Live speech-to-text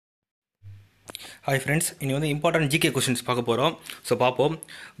Hi friends, இனி வந்து important GK questions பார்க்க போகிறோம். ஸோ பார்ப்போம்.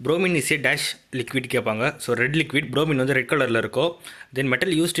 bromine is a dash liquid கேட்பாங்க. ஸோ ரெட் லிக்விட் bromine வந்து ரெட் கலரில் இருக்கும். தென்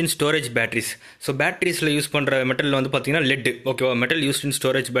metal used in storage batteries. So பேட்டரிஸில் use பண்ணுற மெட்டல் வந்து பார்த்தீங்கன்னா லெட். ஓகேவா, metal used in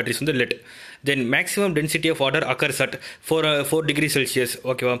storage batteries வந்து let. Then maximum density of water occurs at 4 degree Celsius.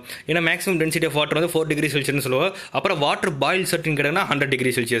 ஓகேவா, ஏன்னா மேக்ஸிமம் டென்சிட்டி ஆஃப் வாட்டர் வந்து 4 டிகிரி செல்சியஸ்னு சொல்லுவோம். அப்புறம் வாட்டர் பாயில்ஸ் அட்னு கேட்டாங்கன்னா 100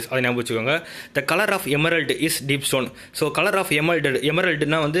 டிகிரி செல்சியஸ். அதை ஞாபகம் வச்சுக்கோங்க. The colour of emerald is deep stone. So colour of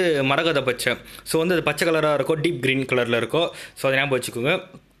எமரல்டுனா வந்து மரகத பச்சை. ஸோ வந்து அது பச்சை கலராக இருக்கும், டீப் க்ரீன் கலரில் இருக்கும். ஸோ அதை ஞாபகம் வச்சுக்கோங்க.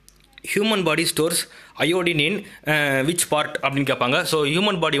 Human body stores iodine in which part அப்படின்னு கேட்பாங்க. ஸோ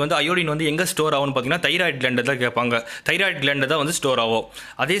ஹியூமன் பாடி வந்து அயோடின் வந்து எங்கே ஸ்டோர் ஆகும்னு பார்த்தீங்கன்னா தைராய்டு கிளாண்டு தான் கேட்பாங்க. தைராய்டு கிளாண்டு தான் வந்து ஸ்டோர் ஆகும்.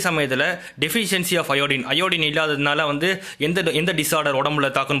 அதே சமயத்தில் டெஃபிஷியன்சி ஆஃப் அயோடின் இல்லாததுனால வந்து எந்த டிஸார்டர் உடம்புல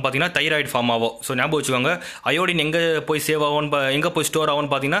தாக்குன்னு பார்த்தீங்கன்னா தைராய்டு ஃபார்ம் ஆகும். ஸோ ஞாபகம் வச்சுக்கோங்க, அயோடின் எங்கே போய் சேவ் ஆகும்னு எங்கே போய் ஸ்டோர்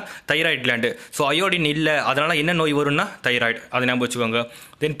ஆகும்னு பார்த்தீங்கன்னா தைராய்டு கிளாண்டு. ஸோ அயோடின் இல்லை, அதனால் என்ன நோய் வரும்னா தைராய்டு. அதை ஞாபகம் வச்சுக்கோங்க.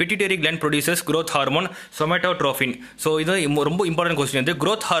 தென் pituitary gland producers growth hormone சொமேட்டோட்ரோஃபின். So இது ரொம்ப இம்பார்ட்டன்ட் கொஸ்டின். வந்து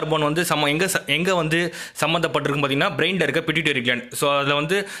growth ஹார்மோன் வந்து எங்கே வந்து சம்மந்தப்பட்டிருக்கும் பார்த்தீங்கன்னா பிரெயினில் இருக்க பிட்யூட்டரி கிளாண்ட். ஸோ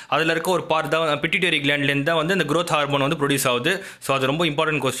அதில் இருக்க ஒரு பார்ட் தான் பிட்யூட்டரி கிளாண்ட்லேருந்து தான் வந்து இந்த growth ஹார்மோன் வந்து ப்ரொடியூஸ் ஆகுது. ஸோ அது ரொம்ப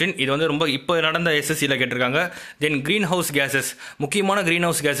இம்பார்ட்டன்ட் கொஸ்டின். இது வந்து ரொம்ப இப்போ நடந்த எஸ்எஸ்சியில் கேட்டிருக்காங்க. தென் க்ரீன் ஹவுஸ் கேசஸ். முக்கியமான க்ரீன்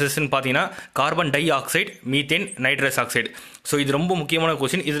ஹவுஸ் கேசஸ்ன்னு பார்த்தீங்கன்னா carbon di oxide, methane, nitrous oxide. So இது ரொம்ப முக்கியமான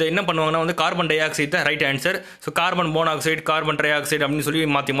கொஸ்டின். இதில் என்ன பண்ணுவாங்கன்னா வந்து கார்பன் டை ஆக்சைடு தான் right answer. So carbon monoxide, carbon try oxide அப்படின்னு சொல்லி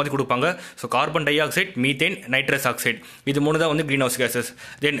மாற்றி கொடுப்பாங்க. So carbon di oxide, methane, nitrous oxide, இது மூணு தான் வந்து க்ரீன் ஹவுஸ் கேசஸ்.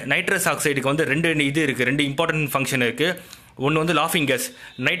 தென் நைட்ரஸ் ஆக்சைடுக்கு வந்து ரெண்டு இம்பார்ட்டன்ட் ஃபங்க்ஷன் இருக்குது. ஒன்று வந்து லாஃபிங் case.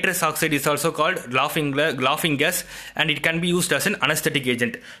 Nitrous oxide is also called லாஃபிங் case and it can be used as an anaesthetic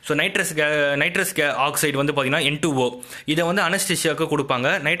agent. So nitrous oxide வந்து பார்த்தீங்கன்னா N2O. இதை வந்து அனஸ்தீசியாவுக்கு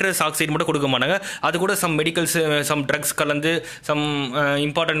கொடுப்பாங்க. நைட்ரஸ் ஆக்சைடு மட்டும் கொடுக்க மாட்டாங்க. அது கூட சம் மெடிக்கல்ஸ், சம் ட்ரக்ஸ் கலந்து சம்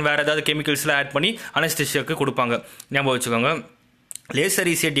இம்பார்ட்டன்ட் வேறு ஏதாவது கெமிக்கல்ஸ்லாம் ஆட் பண்ணி அனஸ்தீசியாவுக்கு கொடுப்பாங்க. ஞாபகம் வச்சுக்கோங்க. Laser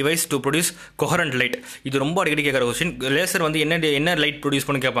is a device to produce கொஹரண்ட் light. இது ரொம்ப அடிக்கடி கேட்குற கொஸ்டின். லேசர் வந்து என்ன லைட் ப்ரொடியூஸ்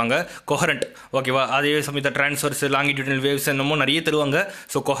பண்ணி கேட்பாங்க? கொஹரண்ட். ஓகேவா, அதே சமயத்தில் ட்ரான்ஸ்வர்ஸ், லாங்கிடியூடனல் வேவ்ஸ் என்னமோ நிறைய தருவாங்க.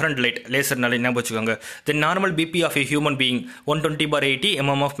 ஸோ கொஹரண்ட் லைட் லேசர்னால ஞாபகம் வச்சுக்கோங்க. தென் normal BP of A human being 120/80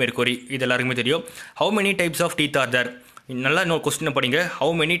 mm of mercury. இது எல்லாருக்குமே தெரியும். How many types of teeth R தேர்? நல்லா இன்னொரு கொஸ்டினை படிங்க.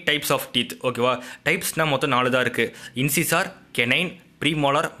 How many types of teeth? ஓகேவா, டைப்ஸ்னால் மொத்தம் 4 தான் இருக்குது. Incisor, canine,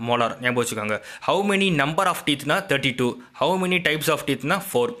 premolar, molar. ஞாபகம் வச்சுக்கோங்க. How many number of டீத்னா 32. How many types of டீத்னா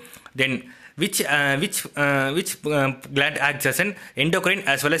 4. Then which gland acts as an endocrine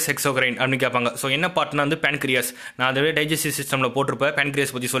as well as exocrine அப்படின்னு கேட்பாங்க. ஸோ என்ன பார்ட்னா வந்து பேன்க்ரியாஸ். நான் அதே டைஜஸ்டிவ் சிஸ்டமில் போட்டிருப்பேன்,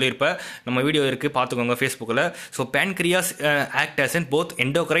 பேன்க்ரியாஸ் பற்றி சொல்லியிருப்பேன். நம்ம வீடியோ இருக்குது, பார்த்துக்கோங்க ஃபேஸ்புக்கில். So pancreas act as an both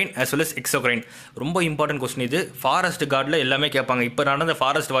endocrine as well as exocrine. ரொம்ப இம்பார்ட்டன்ட் கொஸ்டின் இது. ஃபாரஸ்ட் கார்டில் எல்லாமே கேட்பாங்க. இப்போ நடந்த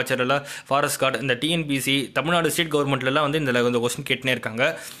ஃபாரஸ்ட் வாட்சரில் ஃபாரஸ்ட் கார்டு, இந்த டிஎன்பிசி, தமிழ்நாடு ஸ்டேட் கவர்மெண்ட்லாம் வந்து இந்த கொஸ்டின் கேட்டுனே இருக்காங்க.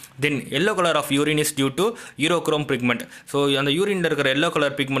 தென் yellow colour of urine is due to யூரோக்ரோம் pigment. So அந்த யூரினில் இருக்கிற எல்லோ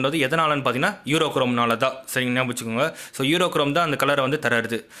கலர் பிக்மெண்ட் வந்து எதனாலன்னு பார்த்தீங்கன்னா யூரோக்ரோம்னால தான். சரிங்க, ஞாபகம் வச்சுக்கோங்க. ஸோ யூரோக்ரோம் தான் அந்த கலரை வந்து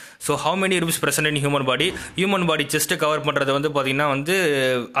தருது. So how many ribs present in human body? Human body செஸ்ட்டை cover பண்ணுறது வந்து பார்த்தீங்கன்னா வந்து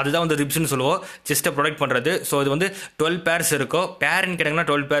அதுதான் வந்து ரிப்ஸ்னு சொல்லுவோம், செஸ்ட்டை ப்ரொடெக்ட் பண்ணுறது. ஸோ அது வந்து 12 பேர்ஸ் இருக்கும். பேர்னு கேட்டாங்கன்னா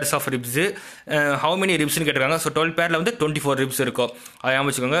 12 purse of ribs. How many ரிப்ஸ்னு கேட்டிருக்காங்க. ஸோ 12 பேரில் வந்து 24 ரிப்ஸ் இருக்கும். அதை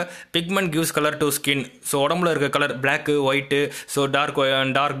ஞாபகம் வச்சுக்கோங்க. Pigment gives colour to skin. So உடம்புல இருக்க colour block, white, so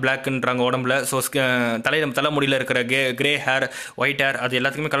dark பிளாக்ன்றாங்க உடம்புல. ஸோ தலைமுடியில் இருக்கிற கிரே ஹேர், ஒயிட் ஹேர், அது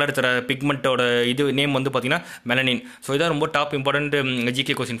எல்லாத்துக்குமே கலர் தர பிக்மெண்ட்டோட இது நேம் வந்து பார்த்தீங்கன்னா மெலனின். ஸோ இதான் ரொம்ப top important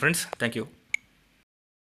GK question friends. Thank you.